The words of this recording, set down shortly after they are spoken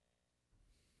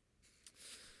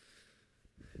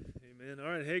Amen.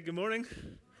 All right. Hey, good morning.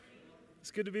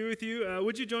 It's good to be with you.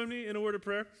 Would you join me in a word of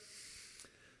prayer?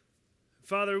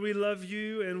 Father, we love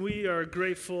you and we are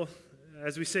grateful,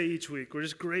 as we say each week. We're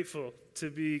just grateful to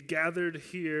be gathered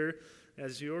here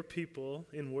as your people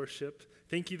in worship.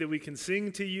 Thank you that we can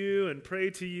sing to you and pray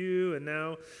to you and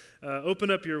now open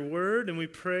up your word. And we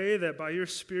pray that by your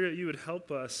Spirit you would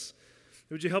help us.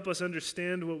 Would you help us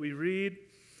understand what we read?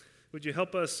 Would you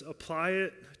help us apply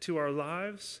it to our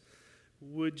lives?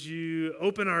 Would you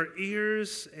open our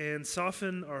ears and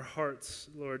soften our hearts,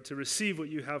 Lord, to receive what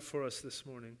you have for us this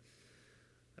morning?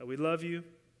 We love you.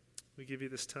 We give you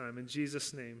this time. In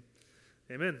Jesus' name,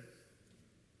 amen.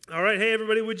 All right, hey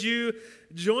everybody, would you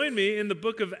join me in the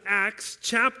book of Acts,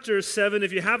 chapter 7?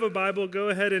 If you have a Bible, go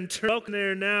ahead and turn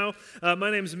there now. My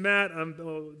name's Matt,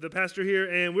 I'm the pastor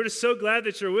here, and we're just so glad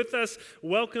that you're with us.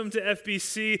 Welcome to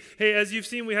FBC. Hey, as you've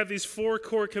seen, we have these 4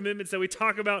 core commitments that we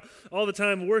talk about all the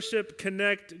time: worship,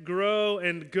 connect, grow,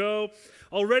 and go.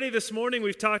 Already this morning,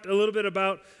 we've talked a little bit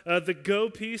about the go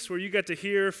piece, where you got to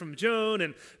hear from Joan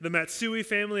and the Matsui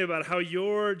family about how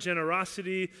your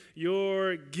generosity,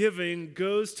 your giving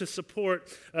goes to support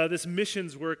this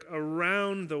missions work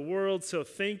around the world. So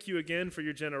thank you again for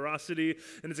your generosity,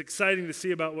 and it's exciting to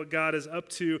see about what God is up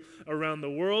to around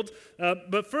the world.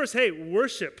 But first, hey,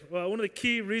 worship. One of the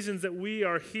key reasons that we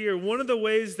are here, one of the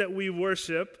ways that we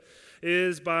worship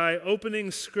is by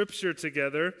opening Scripture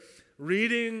together,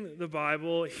 reading the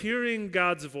Bible, hearing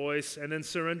God's voice, and then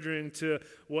surrendering to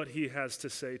what he has to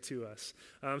say to us.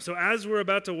 So as we're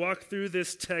about to walk through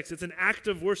this text, it's an act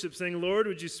of worship, saying, Lord,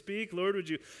 would you speak? Lord, would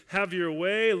you have your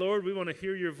way? Lord, we want to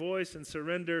hear your voice and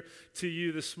surrender to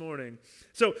you this morning.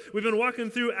 So we've been walking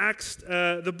through Acts,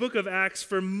 the book of Acts,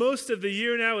 for most of the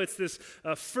year now. It's this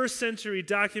first century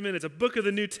document. It's a book of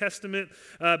the New Testament.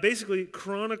 Basically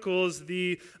chronicles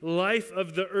the life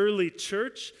of the early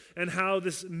church and how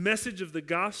this message of the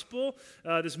gospel,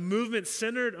 this movement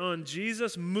centered on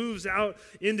Jesus, moves out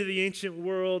into the ancient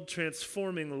world,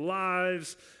 transforming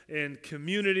lives and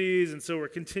communities. And so we're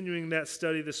continuing that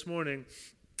study this morning.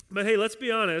 But hey, let's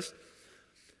be honest.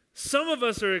 Some of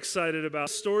us are excited about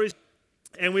stories,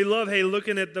 and we love, hey,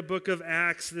 looking at the book of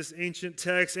Acts, this ancient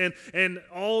text, and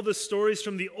all the stories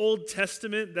from the Old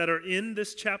Testament that are in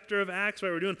this chapter of Acts,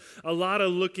 right? We're doing a lot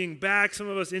of looking back. Some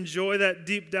of us enjoy that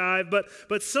deep dive,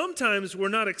 but sometimes we're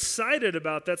not excited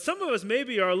about that. Some of us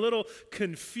maybe are a little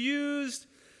confused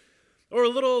or a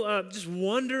little just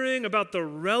wondering about the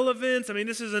relevance. I mean,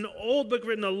 this is an old book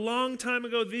written a long time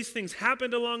ago. These things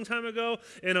happened a long time ago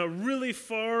in a really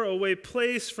far away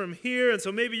place from here. And so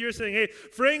maybe you're saying, hey,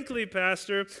 frankly,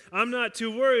 Pastor, I'm not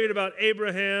too worried about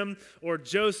Abraham or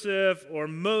Joseph or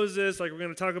Moses like we're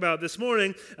going to talk about this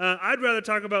morning. I'd rather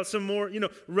talk about some more,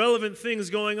 relevant things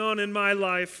going on in my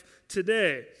life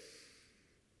today.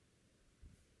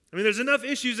 I mean, there's enough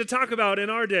issues to talk about in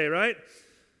our day, right?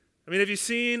 I mean, have you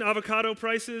seen avocado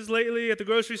prices lately at the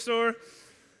grocery store?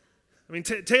 I mean,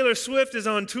 Taylor Swift is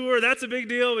on tour. That's a big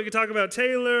deal. We could talk about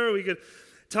Taylor. We could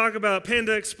talk about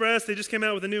Panda Express. They just came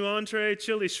out with a new entree,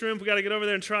 chili shrimp. We got to get over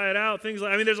there and try it out. There's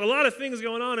a lot of things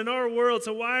going on in our world.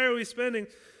 So why are we spending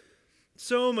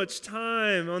so much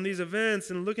time on these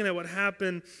events and looking at what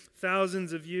happened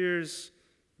thousands of years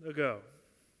ago?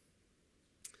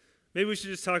 Maybe we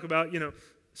should just talk about,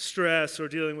 stress or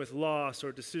dealing with loss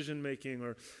or decision-making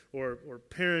or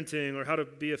parenting or how to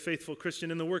be a faithful Christian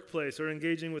in the workplace or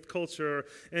engaging with culture or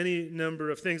any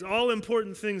number of things. All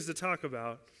important things to talk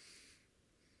about.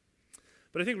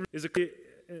 But I think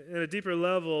at a deeper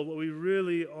level, what we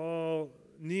really all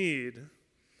need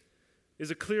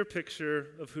is a clear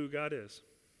picture of who God is.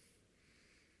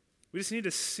 We just need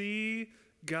to see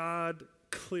God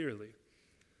clearly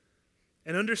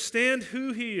and understand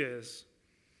who he is.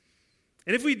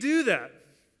 And if we do that,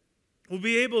 we'll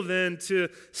be able then to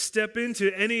step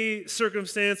into any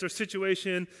circumstance or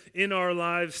situation in our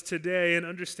lives today and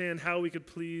understand how we could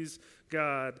please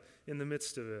God in the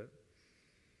midst of it.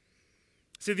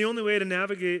 See, the only way to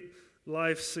navigate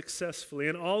life successfully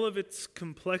in all of its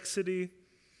complexity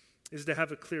is to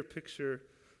have a clear picture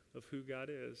of who God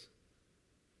is.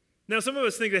 Now, some of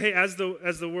us think that, hey, as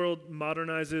the world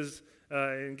modernizes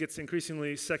and gets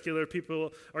increasingly secular,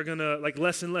 people are going to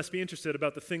less and less be interested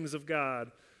about the things of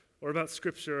God or about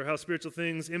Scripture or how spiritual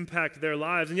things impact their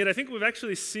lives. And yet I think we've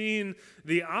actually seen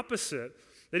the opposite,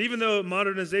 that even though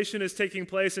modernization is taking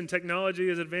place and technology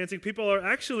is advancing, people are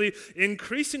actually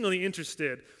increasingly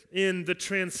interested in the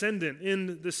transcendent,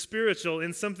 in the spiritual,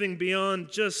 in something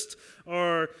beyond just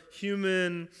our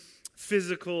human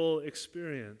physical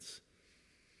experience.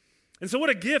 And so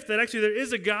what a gift that actually there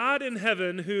is a God in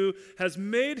heaven who has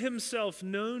made himself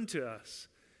known to us.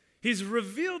 He's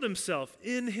revealed himself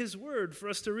in his word for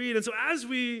us to read. And so as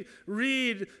we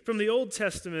read from the Old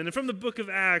Testament and from the book of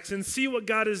Acts and see what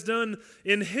God has done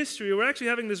in history, we're actually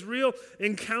having this real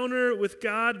encounter with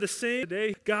God the same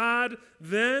day. God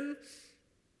then,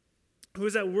 who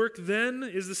is at work then,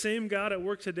 is the same God at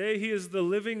work today. He is the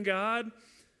living God.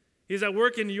 He's at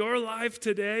work in your life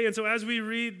today. And so as we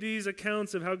read these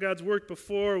accounts of how God's worked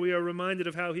before, we are reminded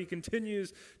of how he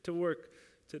continues to work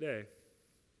today.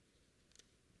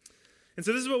 And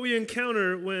so this is what we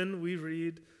encounter when we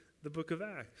read the book of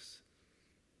Acts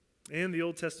and the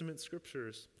Old Testament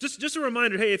scriptures. Just a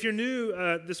reminder, hey, if you're new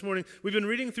this morning, we've been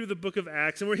reading through the book of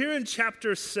Acts, and we're here in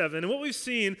chapter 7. And what we've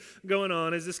seen going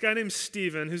on is this guy named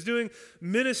Stephen, who's doing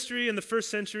ministry in the first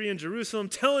century in Jerusalem,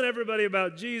 telling everybody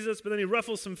about Jesus, but then he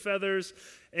ruffles some feathers,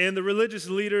 and the religious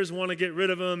leaders want to get rid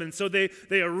of him, and so they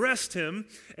arrest him,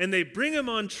 and they bring him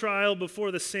on trial before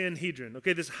the Sanhedrin,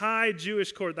 okay, this high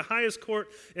Jewish court, the highest court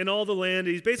in all the land.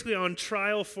 He's basically on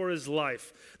trial for his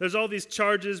life. There's all these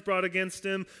charges brought against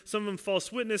him, some of them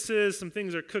false witnesses, some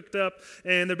things are cooked up,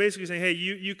 and they're basically saying, hey,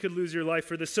 you could lose your life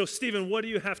for this. So, Stephen, what do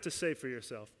you have to say for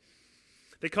yourself?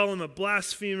 They call him a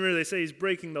blasphemer. They say he's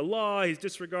breaking the law. He's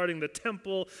disregarding the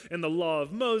temple and the law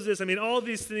of Moses. I mean, all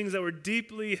these things that were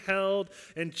deeply held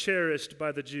and cherished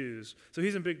by the Jews. So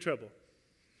he's in big trouble.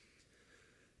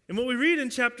 And what we read in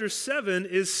chapter 7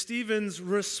 is Stephen's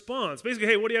response. Basically,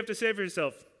 hey, what do you have to say for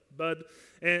yourself, bud?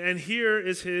 And here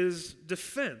is his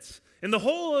defense. And the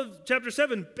whole of chapter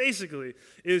 7 basically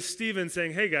is Stephen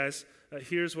saying, hey, guys,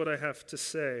 here's what I have to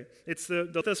say. It's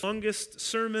the longest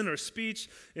sermon or speech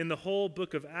in the whole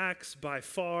book of Acts by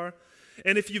far.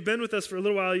 And if you've been with us for a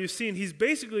little while, you've seen he's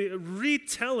basically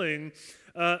retelling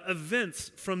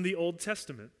events from the Old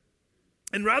Testament.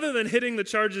 And rather than hitting the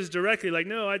charges directly, like,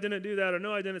 no, I didn't do that, or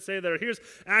no, I didn't say that, or here's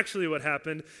actually what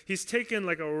happened, he's taken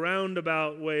like a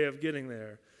roundabout way of getting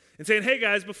there. And saying, hey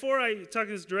guys, before I talk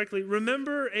this directly,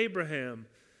 remember Abraham.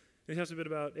 And he talks a bit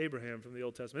about Abraham from the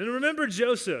Old Testament. And remember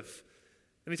Joseph.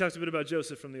 And he talks a bit about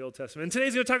Joseph from the Old Testament. And today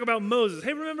he's going to talk about Moses.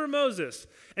 Hey, remember Moses?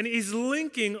 And he's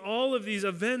linking all of these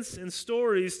events and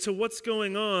stories to what's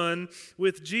going on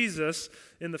with Jesus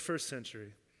in the first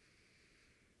century.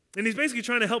 And he's basically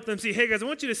trying to help them see, hey guys, I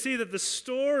want you to see that the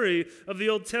story of the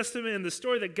Old Testament and the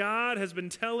story that God has been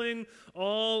telling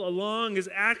all along is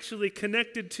actually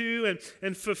connected to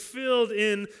and fulfilled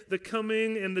in the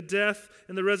coming and the death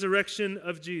and the resurrection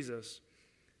of Jesus.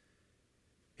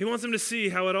 He wants them to see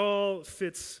how it all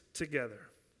fits together.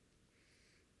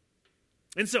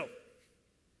 And so,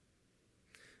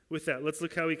 with that, let's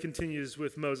look how he continues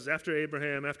with Moses. After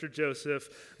Abraham, after Joseph,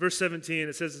 verse 17,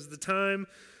 it says, as the time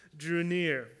drew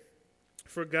near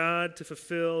for God to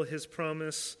fulfill his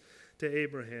promise to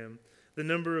Abraham, the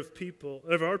number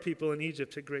of our people in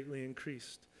Egypt had greatly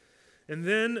increased. And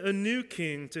then a new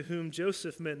king to whom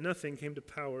Joseph meant nothing came to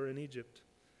power in Egypt.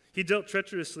 He dealt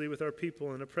treacherously with our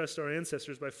people and oppressed our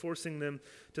ancestors by forcing them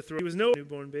to throw. He was no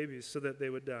newborn babies so that they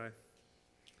would die.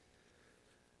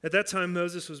 At that time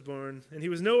Moses was born, and he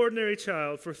was no ordinary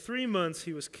child. For 3 months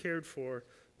he was cared for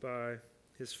by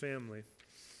his family.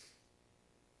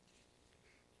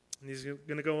 And he's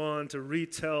going to go on to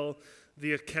retell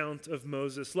the account of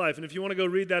Moses' life. And if you want to go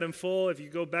read that in full, if you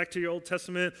go back to your Old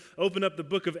Testament, open up the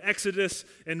book of Exodus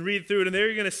and read through it. And there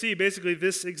you're going to see basically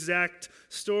this exact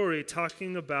story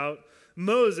talking about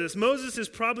Moses. Moses is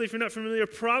probably, if you're not familiar,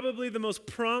 probably the most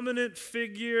prominent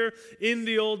figure in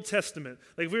the Old Testament.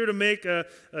 Like if we were to make a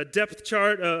depth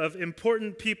chart of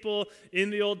important people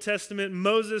in the Old Testament,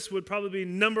 Moses would probably be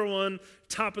number one,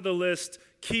 top of the list,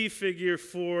 key figure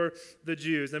for the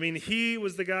Jews. I mean, he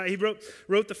was the guy, he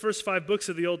wrote the first 5 books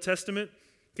of the Old Testament.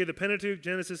 Okay, the Pentateuch,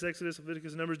 Genesis, Exodus,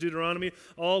 Leviticus, Numbers, Deuteronomy,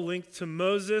 all linked to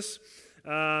Moses.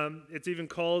 It's even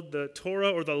called the Torah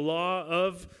or the Law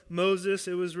of Moses,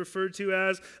 it was referred to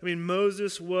as. I mean,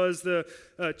 Moses was the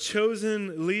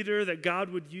chosen leader that God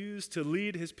would use to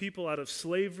lead his people out of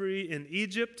slavery in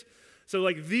Egypt. So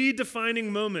like the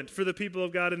defining moment for the people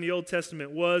of God in the Old Testament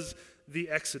was the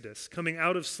Exodus, coming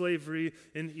out of slavery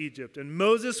in Egypt. And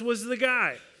Moses was the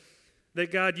guy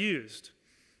that God used.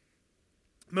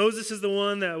 Moses is the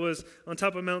one that was on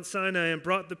top of Mount Sinai and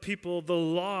brought the people the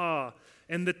law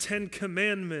and the 10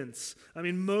 Commandments. I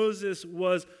mean, Moses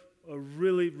was a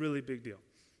really, really big deal.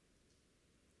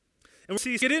 And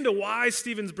we'll get into why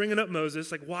Stephen's bringing up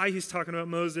Moses, like why he's talking about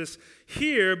Moses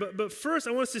here. But first,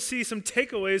 I want us to see some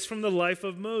takeaways from the life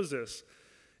of Moses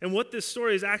and what this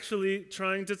story is actually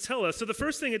trying to tell us. So the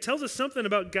first thing, it tells us something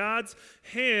about God's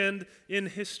hand in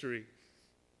history.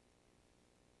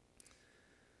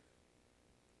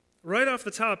 Right off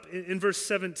the top, in verse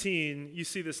 17, you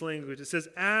see this language. It says,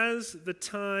 as the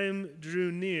time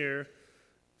drew near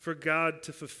for God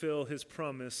to fulfill his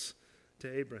promise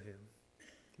to Abraham.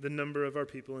 The number of our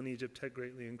people in Egypt had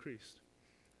greatly increased.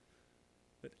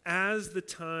 But as the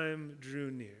time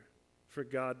drew near for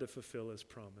God to fulfill his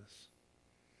promise.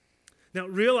 Now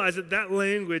realize that that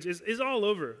language is all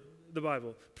over the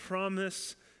Bible.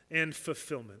 Promise and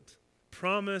fulfillment.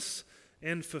 Promise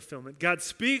and fulfillment. God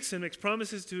speaks and makes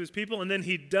promises to his people, and then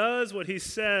he does what he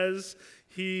says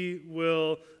he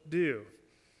will do.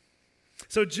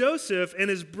 So Joseph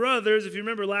and his brothers, if you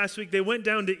remember last week, they went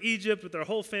down to Egypt with their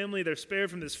whole family. They're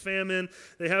spared from this famine.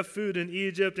 They have food in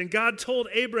Egypt. And God told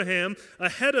Abraham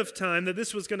ahead of time that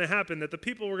this was going to happen, that the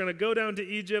people were going to go down to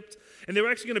Egypt, and they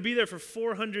were actually going to be there for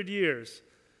 400 years.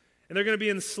 And they're going to be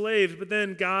enslaved, but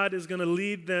then God is going to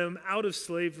lead them out of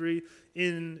slavery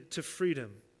into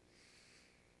freedom.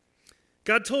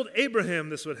 God told Abraham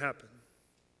this would happen.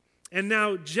 And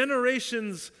now,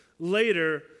 generations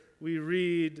later, we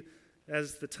read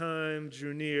as the time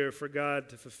drew near for God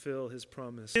to fulfill his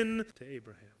promise to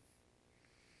Abraham.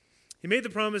 He made the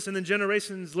promise, and then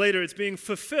generations later, it's being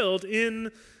fulfilled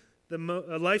in the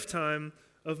lifetime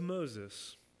of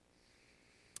Moses.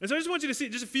 And so I just want you to see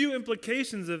just a few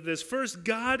implications of this. First,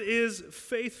 God is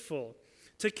faithful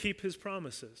to keep his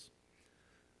promises.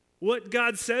 What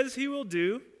God says he will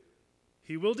do,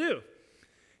 he will do.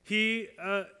 He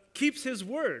keeps his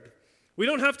word. We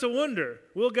don't have to wonder,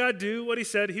 will God do what he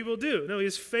said he will do? No, he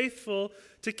is faithful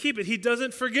to keep it. He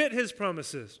doesn't forget his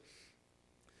promises.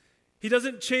 He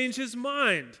doesn't change his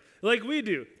mind like we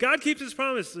do. God keeps his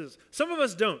promises. Some of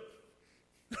us don't.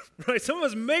 Right? Some of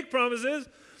us make promises,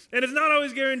 and it's not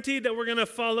always guaranteed that we're going to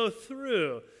follow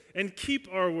through and keep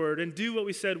our word and do what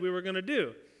we said we were going to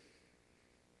do.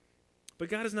 But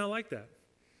God is not like that.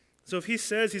 So if he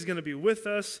says he's going to be with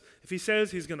us, if he says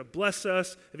he's going to bless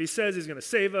us, if he says he's going to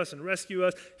save us and rescue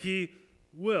us, he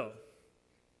will.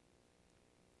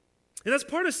 And that's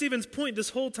part of Stephen's point this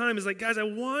whole time is like, guys, I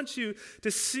want you to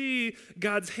see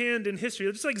God's hand in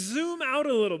history. Just like zoom out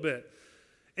a little bit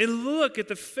and look at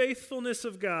the faithfulness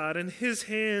of God and his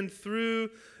hand through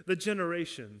the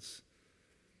generations.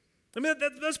 I mean,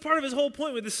 that's part of his whole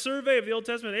point with this survey of the Old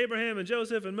Testament, Abraham and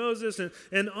Joseph and Moses,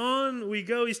 and on we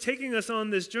go. He's taking us on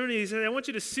this journey. He said, I want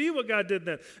you to see what God did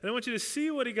then, and I want you to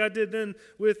see what God did then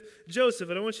with Joseph,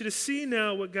 and I want you to see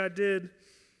now what God did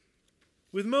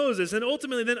with Moses, and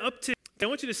ultimately then up to, I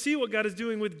want you to see what God is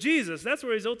doing with Jesus. That's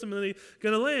where he's ultimately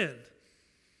going to land.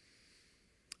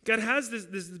 God has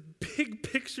this big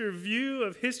picture view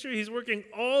of history. He's working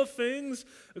all things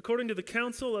according to the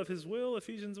counsel of his will,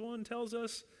 Ephesians 1 tells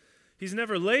us. He's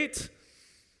never late.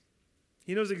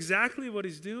 He knows exactly what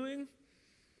he's doing.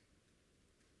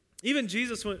 Even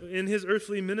Jesus, in his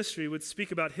earthly ministry, would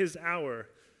speak about his hour.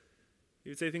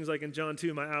 He would say things like in John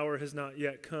 2, my hour has not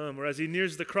yet come. Or as he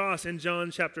nears the cross in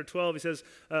John chapter 12, he says,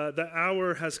 the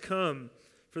hour has come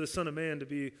for the Son of Man to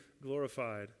be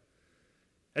glorified.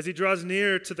 As he draws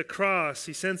near to the cross,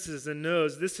 he senses and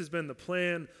knows this has been the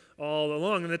plan all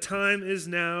along, and the time is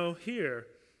now here.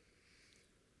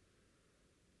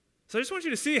 So I just want you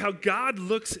to see how God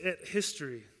looks at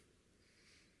history.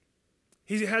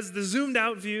 He has the zoomed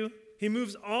out view. He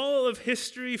moves all of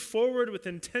history forward with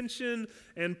intention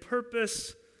and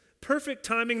purpose, perfect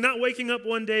timing, not waking up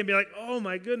one day and be like, oh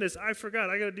my goodness, I forgot,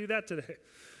 I got to do that today.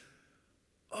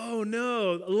 Oh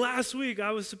no, last week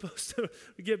I was supposed to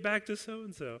get back to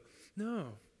so-and-so.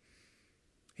 No,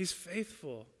 he's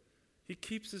faithful. He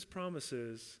keeps his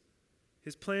promises.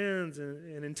 His plans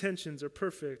and intentions are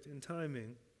perfect in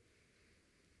timing.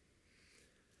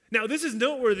 Now, this is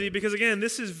noteworthy because, again,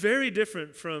 this is very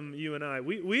different from you and I.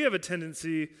 We have a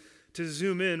tendency to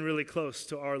zoom in really close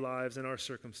to our lives and our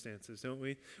circumstances, don't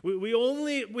we? We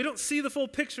don't see the full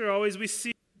picture always. We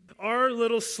see our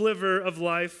little sliver of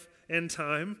life and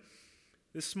time,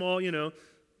 this small,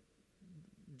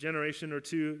 generation or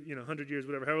two, 100 years,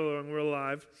 whatever, however long we're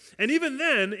alive. And even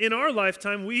then, in our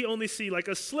lifetime, we only see like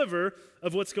a sliver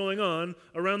of what's going on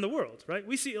around the world, right?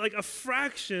 We see like a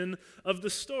fraction of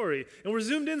the story. And we're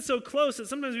zoomed in so close that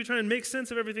sometimes we try and make sense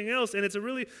of everything else, and it's a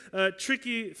really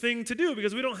tricky thing to do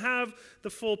because we don't have the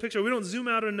full picture. We don't zoom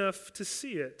out enough to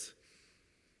see it.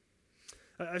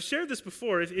 I've shared this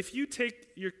before. If you take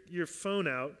your phone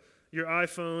out, your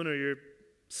iPhone or your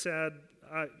sad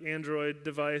Android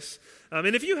device. And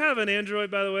if you have an Android,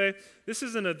 by the way, this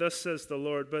isn't a thus says the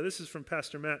Lord, but this is from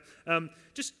Pastor Matt.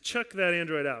 Just chuck that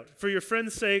Android out. For your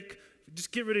friend's sake,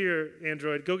 Just get rid of your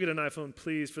Android. Go get an iPhone,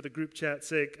 please, for the group chat's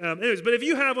sake. Anyways, but if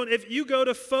you have one, if you go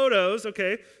to Photos,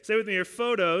 okay, stay with me here,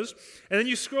 Photos, and then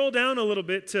you scroll down a little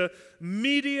bit to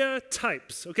Media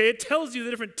Types, okay? It tells you the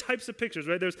different types of pictures,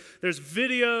 right? There's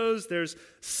videos, there's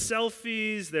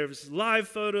selfies, there's live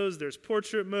photos, there's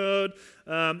portrait mode,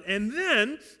 and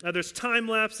then there's time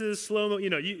lapses, slow-mo,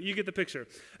 you get the picture.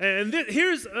 And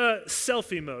here's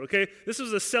selfie mode, okay? This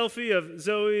was a selfie of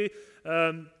Zoe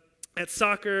at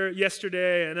soccer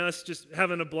yesterday and us just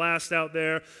having a blast out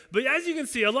there. But as you can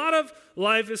see, a lot of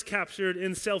life is captured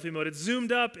in selfie mode. It's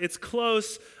zoomed up, it's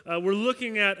close. We're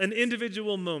looking at an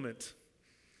individual moment.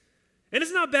 And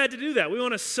it's not bad to do that. We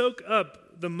want to soak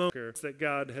up the moments that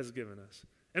God has given us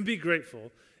and be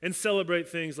grateful and celebrate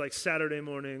things like Saturday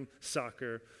morning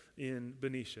soccer in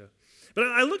Benicia. But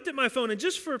I looked at my phone, and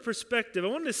just for perspective, I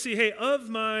wanted to see, hey, of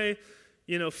my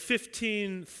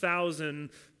 15,000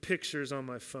 pictures on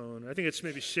my phone. I think it's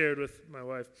maybe shared with my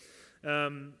wife.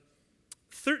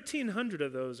 1,300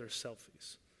 of those are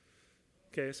selfies.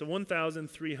 Okay, so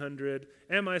 1,300.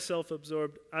 Am I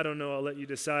self-absorbed? I don't know. I'll let you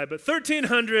decide. But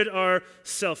 1,300 are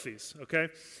selfies, okay?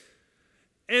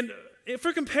 And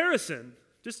for comparison,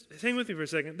 just hang with me for a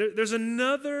second. There's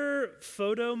another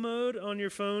photo mode on your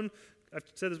phone. I've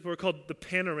said this before, called the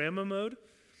panorama mode.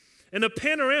 And a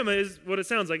panorama is what it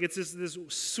sounds like. It's this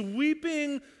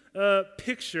sweeping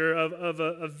picture of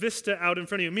a vista out in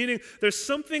front of you, meaning there's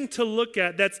something to look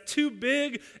at that's too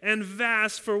big and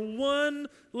vast for one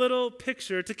little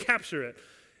picture to capture it.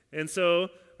 And so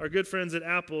our good friends at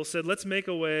Apple said, let's make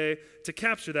a way to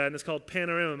capture that, and it's called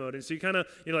panorama mode. And so you kind of,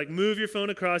 move your phone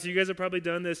across. You guys have probably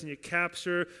done this, and you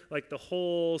capture, the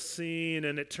whole scene,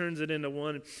 and it turns it into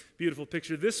one beautiful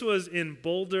picture. This was in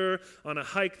Boulder on a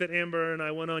hike that Amber and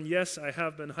I went on. Yes, I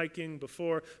have been hiking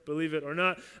before, believe it or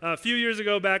not, a few years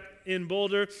ago back in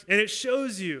Boulder, and it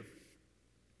shows you,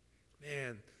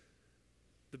 man,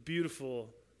 the beautiful,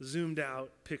 zoomed-out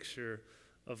picture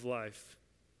of life.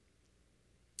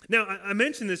 Now, I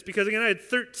mentioned this because, again, I had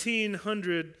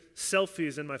 1,300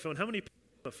 selfies in my phone. How many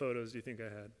photos do you think I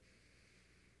had?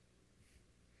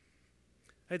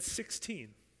 I had 16.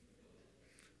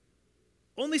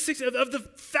 Only 16. Of the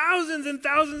thousands and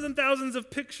thousands and thousands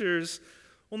of pictures,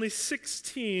 only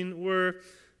 16 were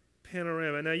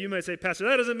panorama. Now, you might say, Pastor,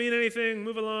 that doesn't mean anything.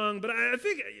 Move along. But I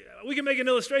think we can make an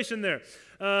illustration there.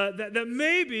 That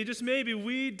maybe, just maybe,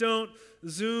 we don't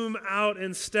zoom out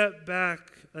and step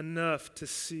back enough to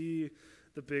see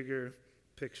the bigger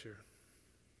picture.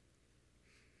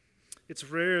 It's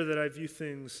rare that I view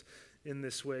things in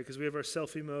this way because we have our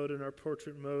selfie mode and our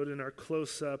portrait mode and our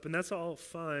close-up, and that's all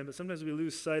fine, but sometimes we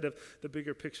lose sight of the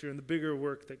bigger picture and the bigger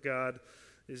work that God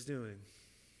is doing.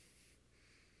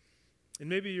 And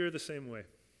maybe you're the same way.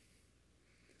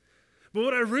 But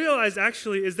what I realized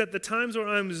actually is that the times where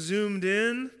I'm zoomed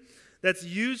in, that's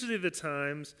usually the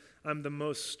times I'm the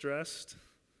most stressed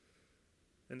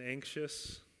and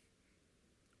anxious,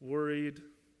 worried,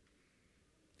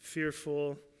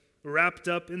 fearful, wrapped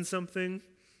up in something.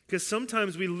 Because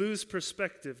sometimes we lose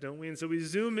perspective, don't we? And so we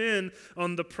zoom in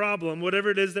on the problem, whatever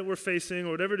it is that we're facing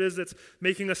or whatever it is that's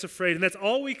making us afraid. And that's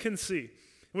all we can see.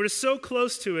 We're just so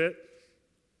close to it,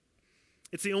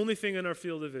 it's the only thing in our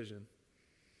field of vision.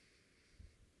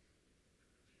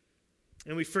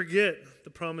 And we forget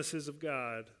the promises of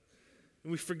God.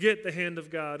 And we forget the hand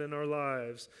of God in our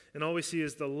lives. And all we see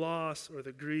is the loss or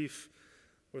the grief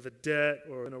or the debt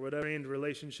or whatever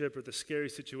relationship or the scary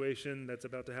situation that's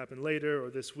about to happen later or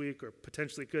this week or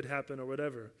potentially could happen or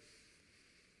whatever.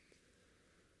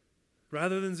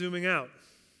 Rather than zooming out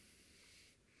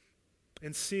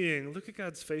and seeing, look at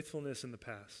God's faithfulness in the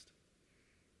past.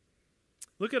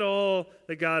 Look at all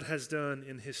that God has done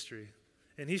in history.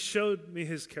 And he showed me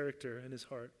his character and his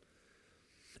heart.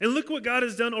 And look what God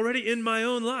has done already in my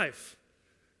own life.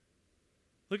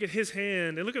 Look at his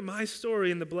hand, and look at my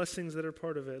story and the blessings that are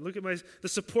part of it. Look at the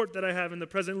support that I have in the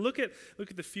present. Look at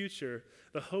the future,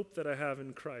 the hope that I have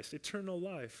in Christ, eternal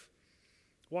life,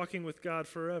 walking with God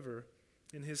forever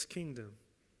in his kingdom.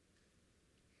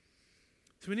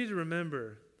 So we need to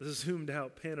remember the zoomed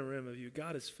out panorama view.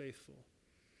 God is faithful.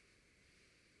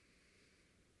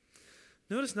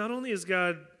 Notice not only is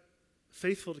God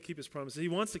faithful to keep his promises, he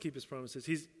wants to keep his promises,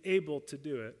 he's able to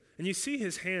do it. And you see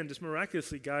his hand just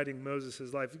miraculously guiding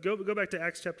Moses' life. Go back to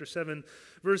Acts chapter 7,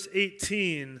 verse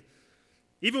 18.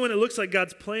 Even when it looks like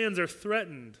God's plans are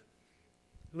threatened,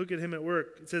 look at him at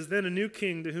work. It says, then a new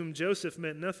king to whom Joseph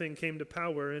meant nothing came to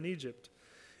power in Egypt.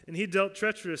 And he dealt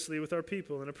treacherously with our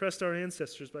people and oppressed our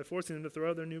ancestors by forcing them to throw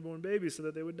out their newborn babies so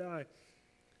that they would die.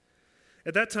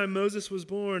 At that time Moses was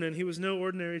born, and he was no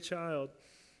ordinary child.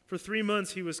 For 3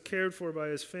 months he was cared for by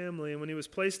his family, and when he was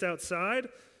placed outside,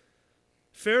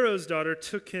 Pharaoh's daughter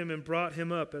took him and brought him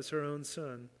up as her own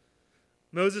son.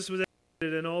 Moses was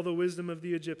educated in all the wisdom of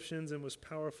the Egyptians and was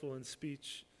powerful in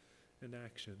speech and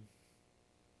action.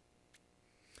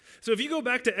 So if you go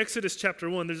back to Exodus chapter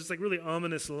 1, there's this really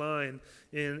ominous line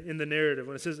in the narrative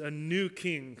when it says a new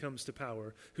king comes to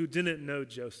power who didn't know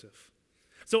Joseph.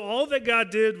 So all that God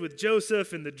did with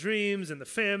Joseph and the dreams and the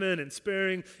famine and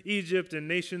sparing Egypt and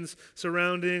nations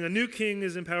surrounding, a new king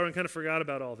is in power and kind of forgot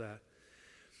about all that.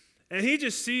 And he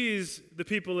just sees the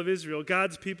people of Israel,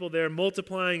 God's people there,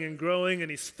 multiplying and growing,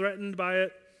 and he's threatened by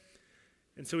it.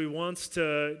 And so he wants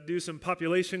to do some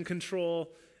population control,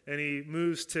 and he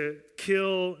moves to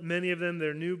kill many of them,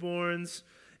 their newborns.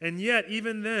 And yet,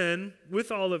 even then,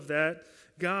 with all of that,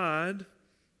 God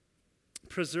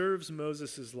preserves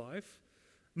Moses' life.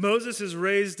 Moses is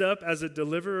raised up as a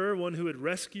deliverer, one who would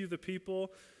rescue the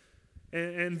people.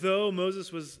 And though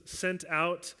Moses was sent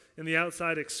out in the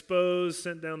outside, exposed,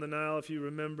 sent down the Nile, if you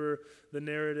remember the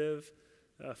narrative,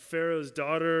 Pharaoh's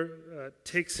daughter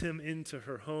takes him into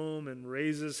her home and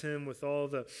raises him with all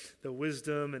the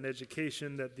wisdom and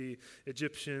education that the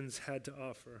Egyptians had to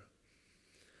offer.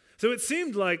 So it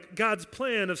seemed like God's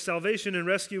plan of salvation and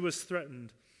rescue was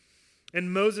threatened.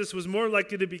 And Moses was more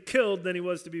likely to be killed than he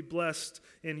was to be blessed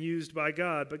and used by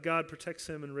God. But God protects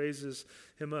him and raises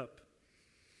him up.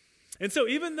 And so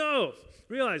even though,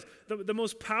 realize, the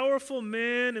most powerful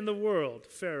man in the world,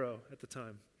 Pharaoh at the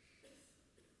time,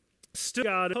 stood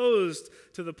opposed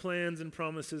to the plans and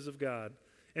promises of God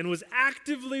and was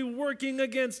actively working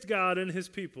against God and his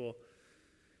people,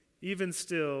 even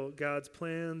still, God's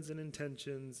plans and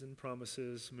intentions and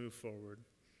promises move forward.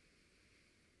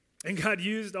 And God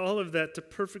used all of that to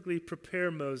perfectly prepare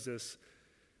Moses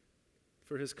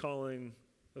for his calling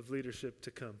of leadership to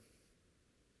come.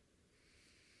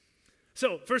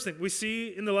 So, first thing, we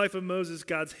see in the life of Moses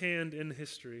God's hand in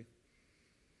history.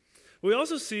 We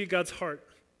also see God's heart.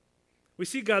 We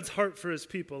see God's heart for his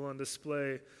people on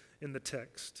display in the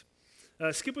text.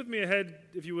 Skip with me ahead,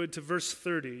 if you would, to verse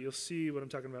 30. You'll see what I'm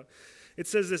talking about. It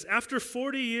says this, "After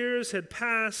 40 years had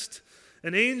passed,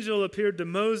 an angel appeared to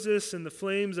Moses in the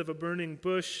flames of a burning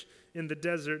bush in the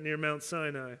desert near Mount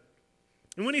Sinai.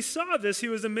 And when he saw this, he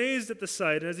was amazed at the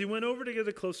sight. And as he went over to get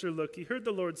a closer look, he heard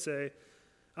the Lord say,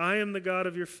 'I am the God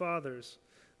of your fathers,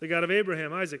 the God of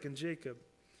Abraham, Isaac, and Jacob.'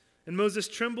 And Moses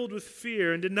trembled with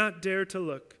fear and did not dare to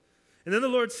look. And then the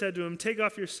Lord said to him, 'Take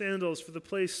off your sandals, for the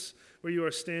place where you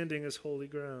are standing is holy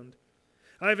ground.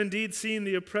 I have indeed seen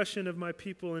the oppression of my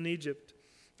people in Egypt.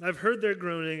 I've heard their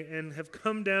groaning and have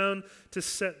come down to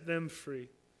set them free.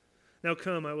 Now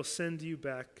come, I will send you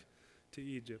back to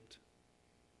Egypt.'"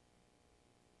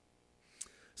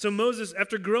 So Moses,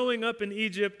 after growing up in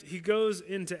Egypt, he goes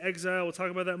into exile. We'll talk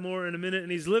about that more in a minute.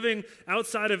 And he's living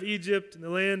outside of Egypt in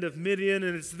the land of Midian.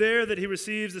 And it's there that he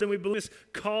receives this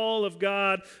call of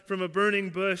God from a burning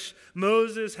bush.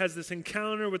 Moses has this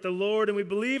encounter with the Lord. And we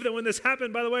believe that when this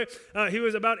happened, by the way, he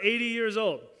was about 80 years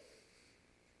old.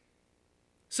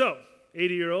 So,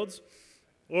 80-year-olds,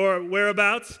 or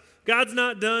whereabouts, God's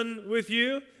not done with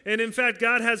you. And in fact,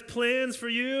 God has plans for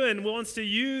you and wants to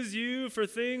use you for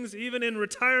things even in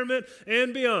retirement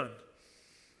and beyond.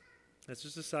 That's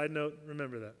just a side note.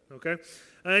 Remember that, okay?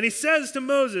 And he says to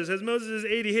Moses, as Moses is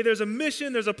 80, hey, there's a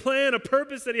mission, there's a plan, a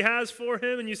purpose that he has for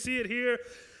him. And you see it here.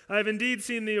 "I have indeed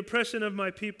seen the oppression of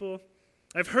my people.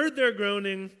 I've heard their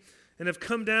groaning and have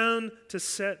come down to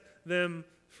set them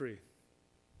free."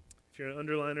 If you're an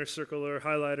underliner, circler,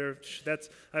 highlighter,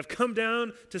 I've come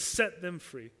down to set them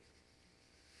free.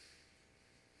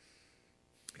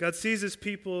 God sees his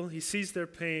people, he sees their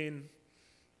pain,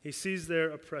 he sees their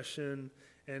oppression,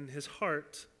 and his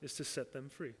heart is to set them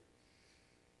free.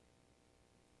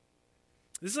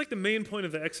 This is like the main point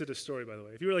of the Exodus story, by the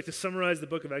way. If you were to summarize the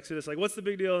book of Exodus, what's the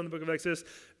big deal in the book of Exodus?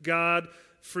 God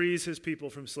frees his people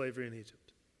from slavery in Egypt.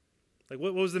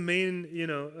 What was the main,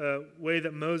 way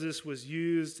that Moses was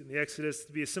used in the Exodus?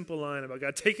 To be a simple line about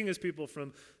God taking his people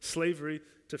from slavery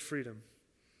to freedom.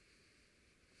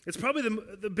 It's probably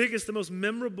the biggest, the most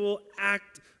memorable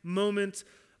moment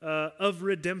of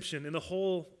redemption in the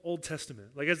whole Old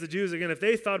Testament. As the Jews, again, if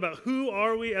they thought about who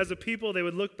are we as a people, they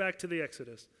would look back to the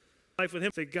Exodus. Life with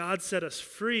him, say, God set us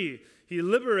free. He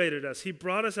liberated us. He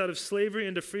brought us out of slavery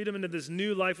into freedom, into this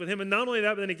new life with him. And not only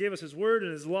that, but then he gave us his word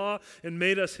and his law and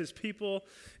made us his people.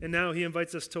 And now he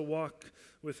invites us to walk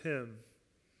with him.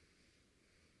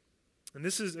 And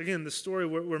this is, again, the story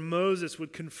where Moses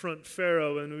would confront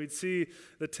Pharaoh, and we'd see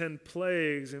the 10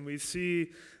 plagues, and we'd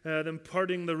see them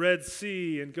parting the Red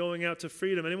Sea and going out to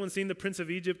freedom. Anyone seen the Prince of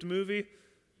Egypt movie?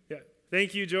 Yeah,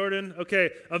 Thank you, Jordan.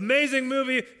 Okay, amazing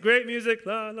movie, great music.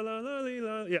 La, la, la, la,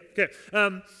 la. Yeah, okay.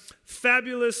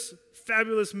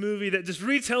 Fabulous movie that just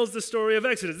retells the story of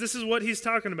Exodus. This is what he's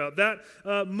talking about, that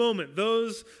moment,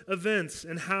 those events,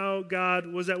 and how God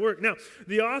was at work. Now,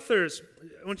 the authors,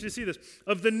 I want you to see this,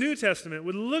 of the New Testament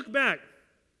would look back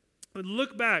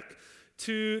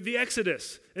to the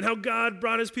Exodus and how God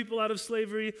brought his people out of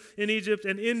slavery in Egypt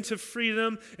and into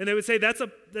freedom. And they would say that's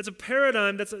a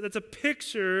paradigm, that's a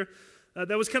picture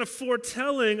that was kind of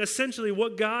foretelling essentially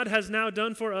what God has now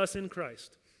done for us in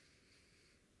Christ.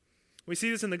 We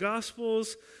see this in the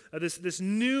Gospels. This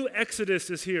new Exodus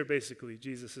is here, basically,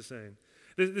 Jesus is saying.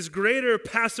 This greater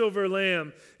Passover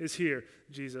lamb is here,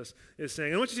 Jesus is saying.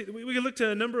 And I want you to see, we can look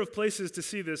to a number of places to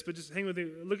see this, but just hang with me.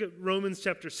 Look at Romans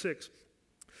chapter 6.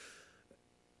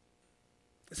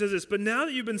 It says this, but now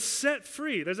that you've been set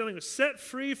free, there's that language, set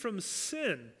free from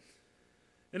sin,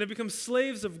 and have become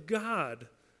slaves of God,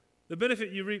 the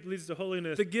benefit you reap leads to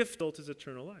holiness. The gift is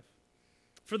eternal life.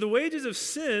 For the wages of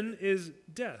sin is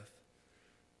death,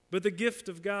 but the gift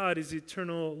of God is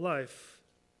eternal life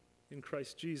in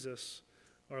Christ Jesus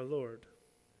our Lord.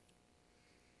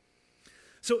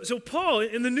 So Paul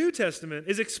in the New Testament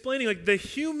is explaining like the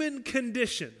human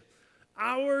condition.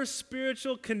 Our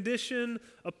spiritual condition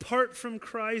apart from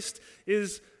Christ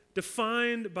is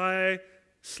defined by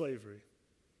slavery.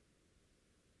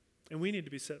 And we need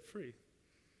to be set free.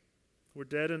 We're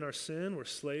dead in our sin. We're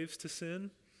slaves to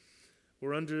sin.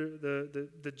 We're under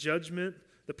the judgment,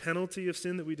 the penalty of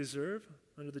sin that we deserve,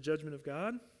 under the judgment of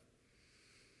God.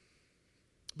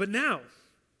 But now,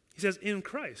 he says, in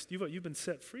Christ, you've been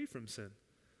set free from sin.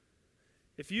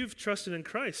 If you've trusted in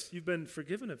Christ, you've been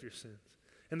forgiven of your sins.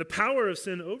 And the power of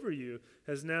sin over you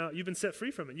you've been set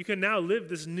free from it. You can now live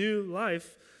this new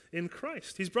life in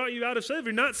Christ. He's brought you out of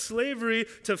slavery, not slavery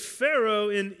to Pharaoh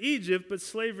in Egypt, but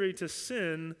slavery to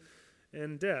sin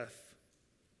and death.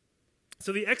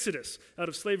 So the Exodus out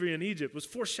of slavery in Egypt was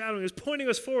foreshadowing, is pointing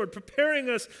us forward, preparing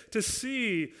us to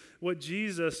see what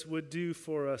Jesus would do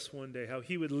for us one day, how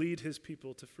he would lead his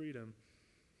people to freedom.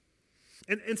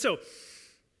 And so,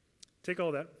 take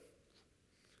all that,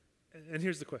 and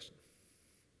here's the question.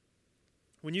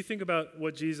 When you think about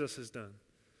what Jesus has done,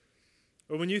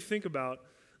 or when you think about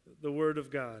the Word of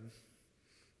God,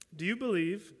 do you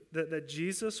believe that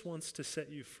Jesus wants to set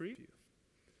you free?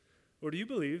 Or do you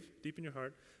believe, deep in your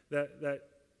heart, that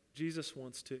Jesus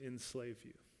wants to enslave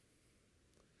you?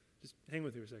 Just hang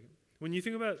with me for a second. When you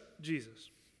think about Jesus,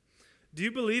 do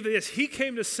you believe that, yes, he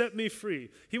came to set me free?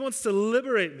 He wants to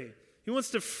liberate me. He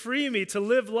wants to free me to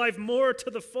live life more to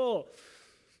the full.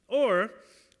 Or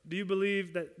do you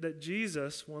believe that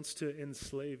Jesus wants to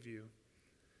enslave you?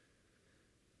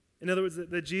 In other words,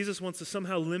 that Jesus wants to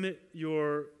somehow limit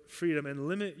your freedom and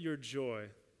limit your joy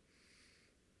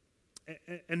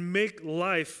and make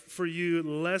life for you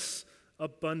less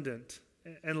abundant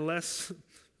and less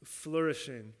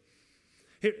flourishing.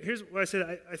 Here's what I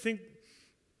said. I think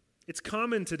it's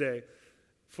common today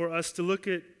for us to look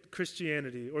at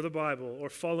Christianity or the Bible or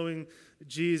following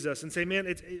Jesus and say, man,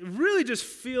 it really just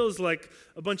feels like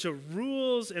a bunch of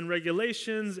rules and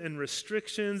regulations and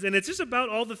restrictions, and it's just about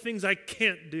all the things I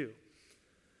can't do.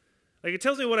 Like, it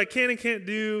tells me what I can and can't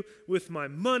do with my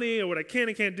money or what I can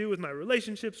and can't do with my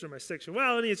relationships or my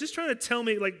sexuality. It's just trying to tell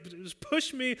me, like, just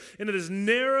push me into this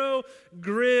narrow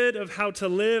grid of how to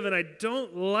live, and I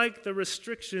don't like the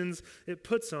restrictions it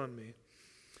puts on me.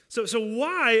 So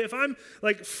why, if I'm,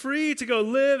 like, free to go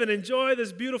live and enjoy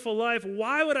this beautiful life,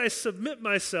 why would I submit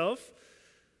myself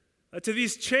to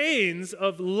these chains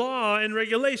of law and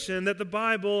regulation that the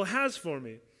Bible has for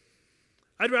me?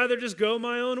 I'd rather just go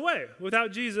my own way.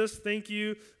 Without Jesus, thank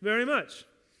you very much.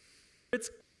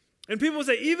 And people will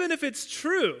say, even if it's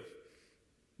true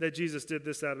that Jesus did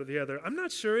this, that, or the other, I'm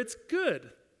not sure it's good.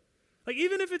 Like,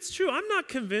 even if it's true, I'm not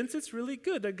convinced it's really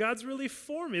good, that God's really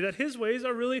for me, that his ways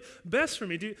are really best for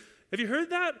me. Have you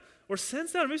heard that or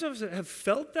sensed that? Or maybe some of us have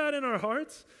felt that in our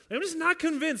hearts. Like, I'm just not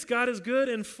convinced God is good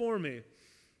and for me.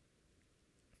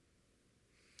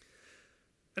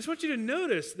 I just want you to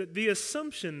notice that the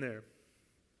assumption there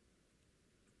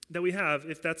that we have,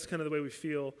 if that's kind of the way we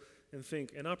feel and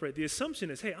think and operate, the assumption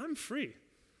is, hey, I'm free.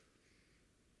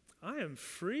 I am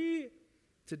free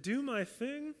to do my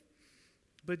thing,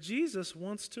 but Jesus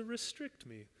wants to restrict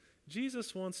me.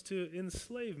 Jesus wants to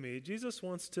enslave me. Jesus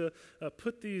wants to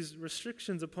put these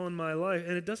restrictions upon my life,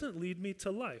 and it doesn't lead me to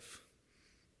life.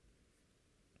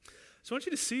 So I want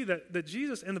you to see that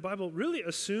Jesus and the Bible really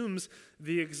assumes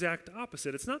the exact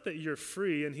opposite. It's not that you're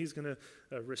free and he's going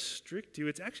to restrict you.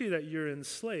 It's actually that you're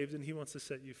enslaved and he wants to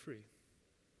set you free.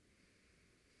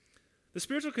 The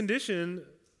spiritual condition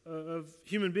of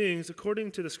human beings,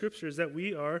 according to the scriptures, that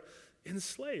we are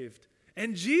enslaved.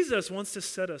 And Jesus wants to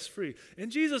set us free.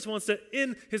 And Jesus wants to,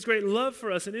 in his great love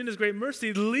for us and in his great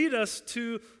mercy, lead us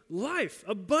to life,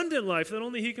 abundant life that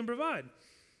only he can provide.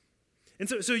 And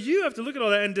so you have to look at all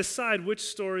that and decide which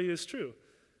story is true.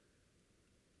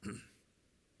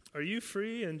 Are you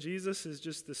free and Jesus is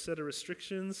just the set of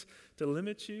restrictions to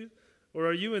limit you? Or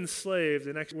are you enslaved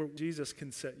and actually Jesus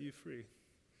can set you free?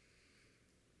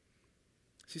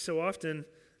 See, so often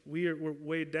we're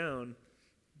weighed down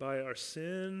by our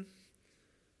sin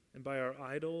and by our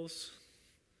idols,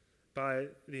 by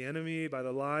the enemy, by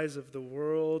the lies of the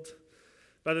world,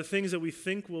 by the things that we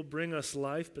think will bring us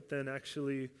life but then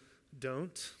actually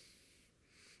don't.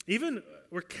 Even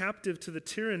we're captive to the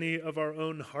tyranny of our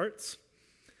own hearts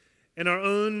and our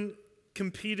own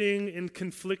competing and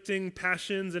conflicting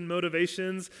passions and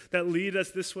motivations that lead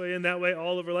us this way and that way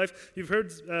all over life. You've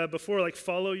heard before, like,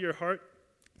 follow your heart.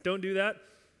 Don't do that.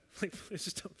 Like, it's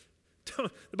just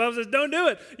don't. The Bible says don't do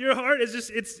it. Your heart is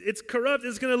just, it's corrupt.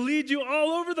 It's going to lead you all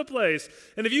over the place.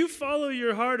 And if you follow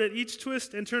your heart at each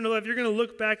twist and turn of life, you're going to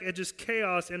look back at just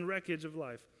chaos and wreckage of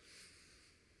life.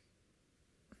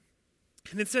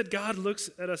 And instead, God looks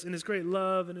at us in his great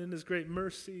love and in his great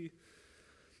mercy,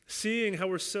 seeing how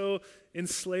we're so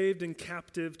enslaved and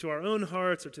captive to our own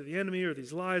hearts or to the enemy or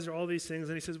these lies or all these things.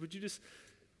 And he says, would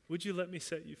you let me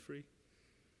set you free?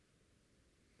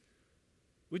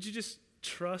 Would you just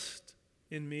trust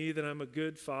in me that I'm a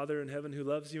good Father in heaven who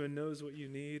loves you and knows what you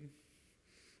need?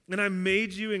 And I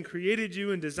made you and created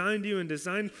you and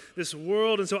designed this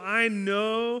world. And so I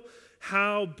know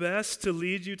how best to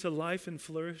lead you to life and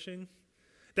flourishing.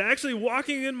 That actually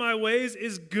walking in my ways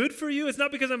is good for you. It's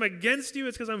not because I'm against you,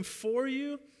 it's because I'm for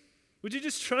you. Would you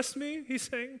just trust me? He's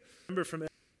saying. Remember from.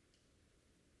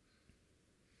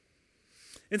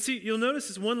 And see, you'll notice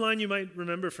this one line you might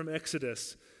remember from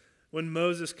Exodus when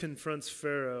Moses confronts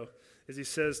Pharaoh, as he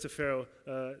says to Pharaoh,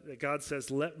 that God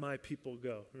says, let my people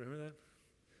go. Remember that?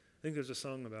 I think there's a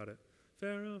song about it.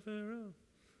 Pharaoh, Pharaoh.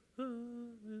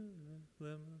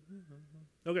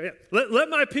 Okay, yeah. Let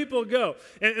my people go.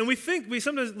 And we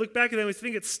sometimes look back at that and we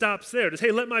think it stops there. Just,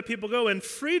 hey, let my people go. And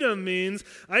freedom means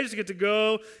I just get to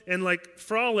go and like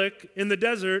frolic in the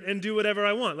desert and do whatever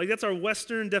I want. Like that's our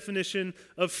Western definition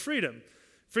of freedom.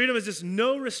 Freedom is just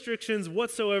no restrictions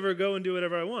whatsoever, go and do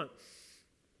whatever I want.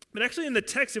 But actually in the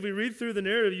text, if we read through the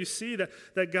narrative, you see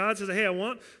that God says, hey, I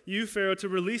want you, Pharaoh, to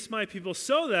release my people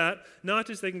so that not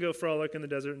just they can go frolic in the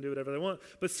desert and do whatever they want,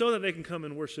 but so that they can come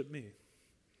and worship me.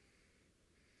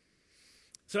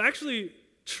 So actually,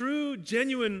 true,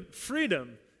 genuine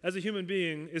freedom as a human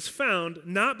being is found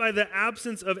not by the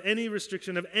absence of any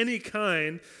restriction of any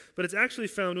kind, but it's actually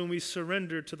found when we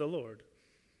surrender to the Lord.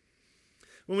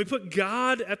 When we put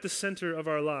God at the center of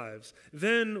our lives,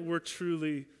 then we're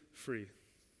truly free.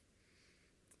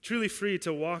 Truly free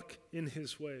to walk in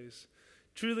his ways.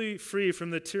 Truly free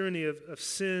from the tyranny of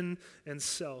sin and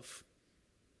self.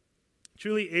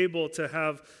 Truly able to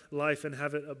have life and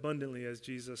have it abundantly as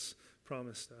Jesus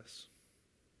promised us.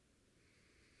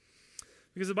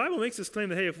 Because the Bible makes this claim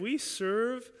that, hey, if we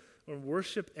serve or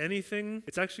worship anything,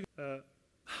 it's actually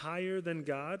higher than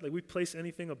God. Like we place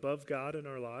anything above God in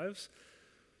our lives,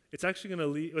 it's actually going to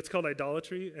lead, it's called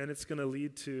idolatry, and it's going to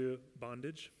lead to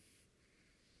bondage.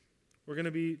 We're going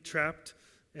to be trapped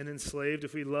and enslaved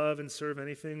if we love and serve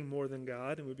anything more than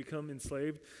God, and we become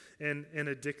enslaved and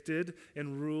addicted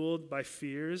and ruled by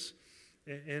fears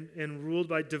and ruled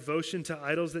by devotion to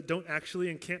idols that don't actually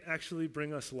and can't actually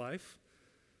bring us life.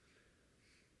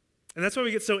 And that's why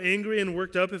we get so angry and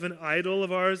worked up if an idol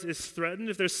of ours is threatened.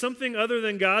 If there's something other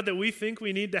than God that we think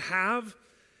we need to have,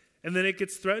 and then it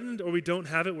gets threatened or we don't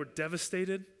have it, we're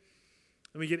devastated.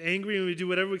 And we get angry and we do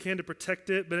whatever we can to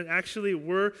protect it, but actually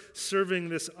we're serving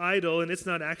this idol and it's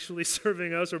not actually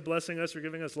serving us or blessing us or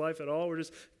giving us life at all. We're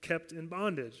just kept in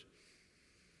bondage.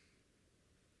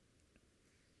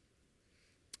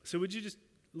 So would you just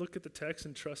look at the text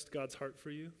and trust God's heart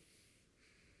for you?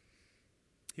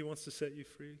 He wants to set you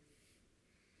free.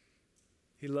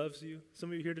 He loves you.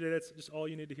 Some of you here today, that's just all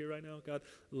you need to hear right now. God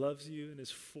loves you and is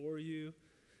for you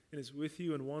and is with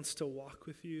you and wants to walk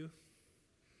with you.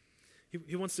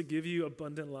 He wants to give you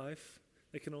abundant life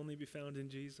that can only be found in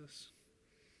Jesus.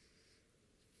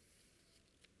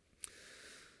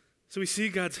 So we see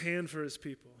God's hand for his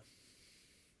people.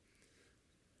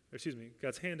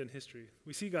 God's hand in history.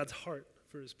 We see God's heart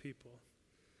for his people.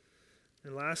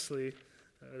 And lastly,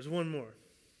 there's one more.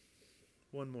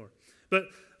 But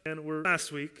we're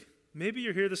last week. Maybe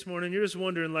you're here this morning, you're just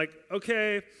wondering like,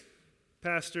 okay,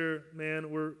 Pastor, man,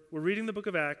 we're reading the book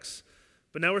of Acts,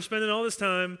 but now we're spending all this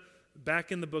time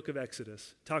back in the book of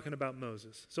Exodus, talking about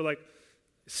Moses. So like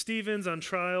Stephen's on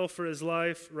trial for his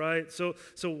life, right? So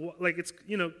like it's,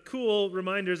 cool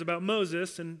reminders about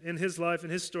Moses and his life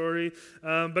and his story.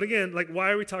 But again, like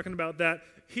why are we talking about that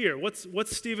here? What's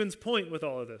Stephen's point with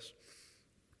all of this?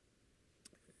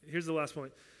 Here's the last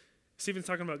point. Stephen's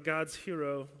talking about God's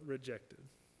hero rejected.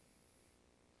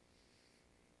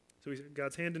 So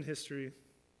God's hand in history,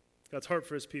 God's heart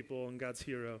for his people, and God's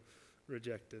hero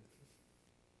rejected.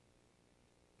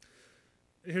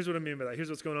 Here's what I mean by that. Here's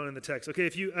what's going on in the text. Okay,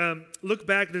 if you look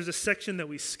back, there's a section that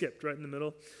we skipped right in the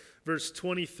middle, verse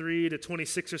 23 to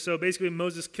 26 or so. Basically,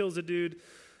 Moses kills a dude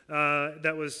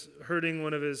that was hurting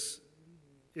one of his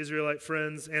Israelite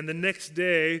friends, and the next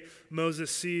day,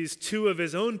 Moses sees two of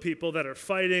his own people that are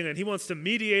fighting, and he wants to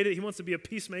mediate it. He wants to be a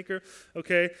peacemaker,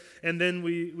 okay? And then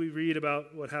we read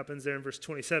about what happens there in verse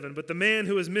 27. But the man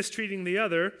who was mistreating the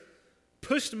other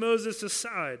pushed Moses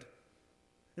aside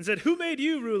and said, "Who made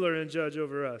you ruler and judge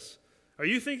over us? Are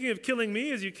you thinking of killing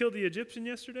me as you killed the Egyptian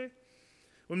yesterday?"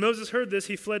 When Moses heard this,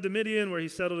 he fled to Midian, where he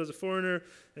settled as a foreigner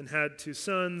and had 2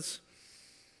 sons.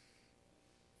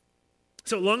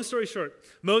 So long story short,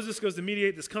 Moses goes to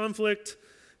mediate this conflict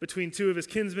between 2 of his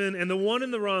kinsmen, and the one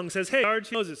in the wrong says, "Hey,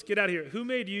 Moses, get out of here. Who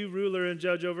made you ruler and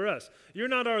judge over us? You're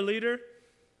not our leader.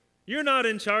 You're not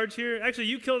in charge here. Actually,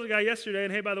 you killed a guy yesterday,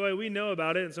 and hey, by the way, we know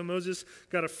about it." And so Moses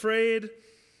got afraid,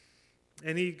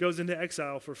 and he goes into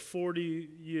exile for 40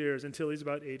 years until he's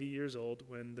about 80 years old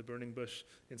when the burning bush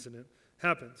incident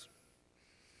happens.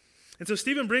 And so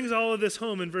Stephen brings all of this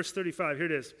home in verse 35. Here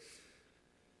it is.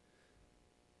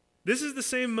 This is the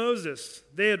same Moses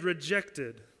they had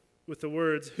rejected with the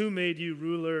words, "Who made you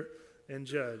ruler and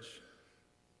judge?"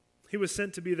 He was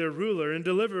sent to be their ruler and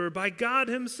deliverer by God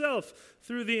himself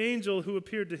through the angel who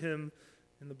appeared to him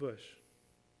in the bush.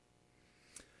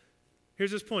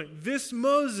 Here's his point. This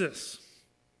Moses,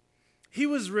 he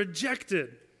was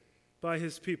rejected by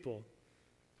his people.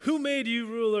 "Who made you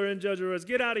ruler and judge over us?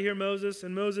 Get out of here, Moses."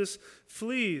 And Moses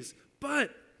flees.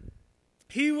 But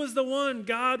he was the one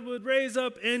God would raise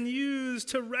up and use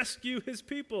to rescue his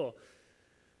people.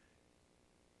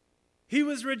 He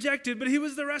was rejected, but he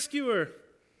was the rescuer.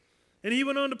 And he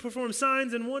went on to perform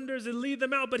signs and wonders and lead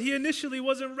them out, but he initially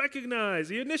wasn't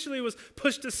recognized. He initially was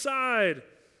pushed aside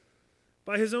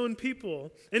by his own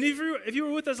people. And if you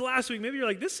were with us last week, maybe you're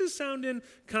like, this is sounding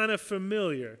kind of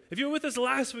familiar. If you were with us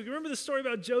last week, remember the story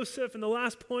about Joseph and the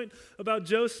last point about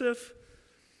Joseph?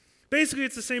 Basically,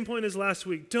 it's the same point as last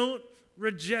week. Don't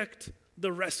reject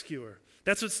the rescuer.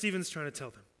 That's what Stephen's trying to tell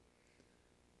them.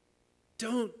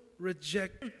 Don't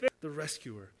reject the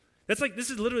rescuer. This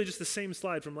is literally just the same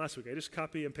slide from last week. I just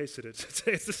copy and pasted it.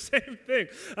 It's the same thing.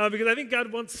 Because I think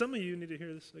God wants some of you need to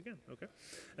hear this again, okay?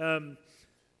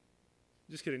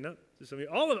 Just kidding, no. Just some of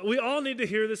you. We all need to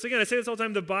hear this again. I say this all the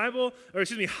time.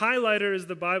 Highlighter is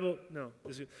the Bible. No.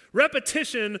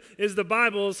 Repetition is the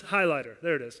Bible's highlighter.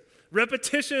 There it is.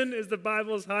 Repetition is the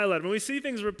Bible's highlighter. When we see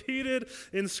things repeated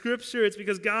in Scripture, it's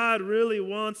because God really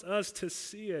wants us to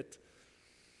see it.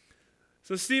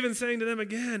 So Stephen's saying to them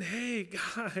again, hey,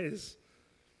 guys,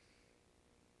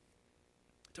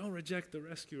 don't reject the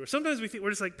rescuer. Sometimes we're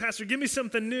just like, Pastor, give me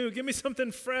something new. Give me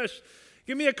something fresh.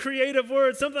 Give me a creative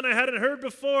word, something I hadn't heard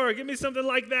before. Give me something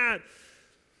like that.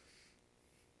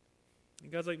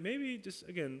 And God's like, maybe just,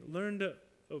 again, learn to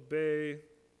obey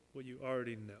what you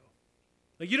already know.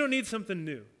 Like, you don't need something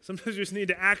new. Sometimes you just need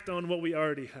to act on what we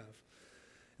already have.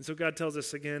 And so God tells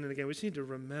us again and again, we just need to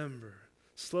remember,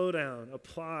 slow down,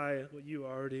 apply what you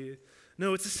already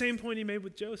know. It's the same point he made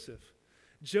with Joseph.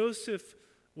 Joseph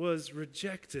was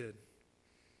rejected,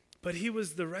 but he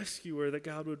was the rescuer that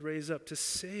God would raise up to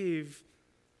save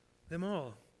them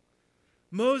all.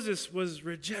 Moses was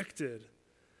rejected,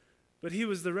 but he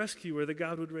was the rescuer that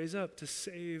God would raise up to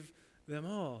save them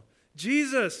all.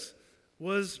 Jesus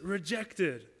was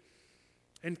rejected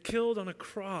and killed on a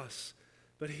cross,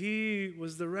 but he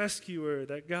was the rescuer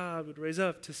that God would raise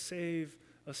up to save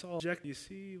us all. You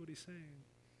see what he's saying?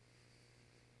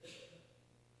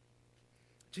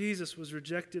 Jesus was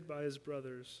rejected by his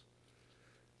brothers.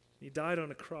 He died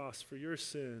on a cross for your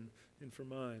sin and for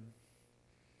mine.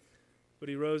 But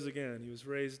he rose again. He was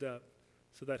raised up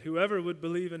so that whoever would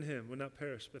believe in him would not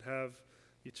perish but have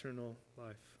eternal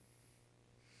life.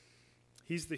 He's the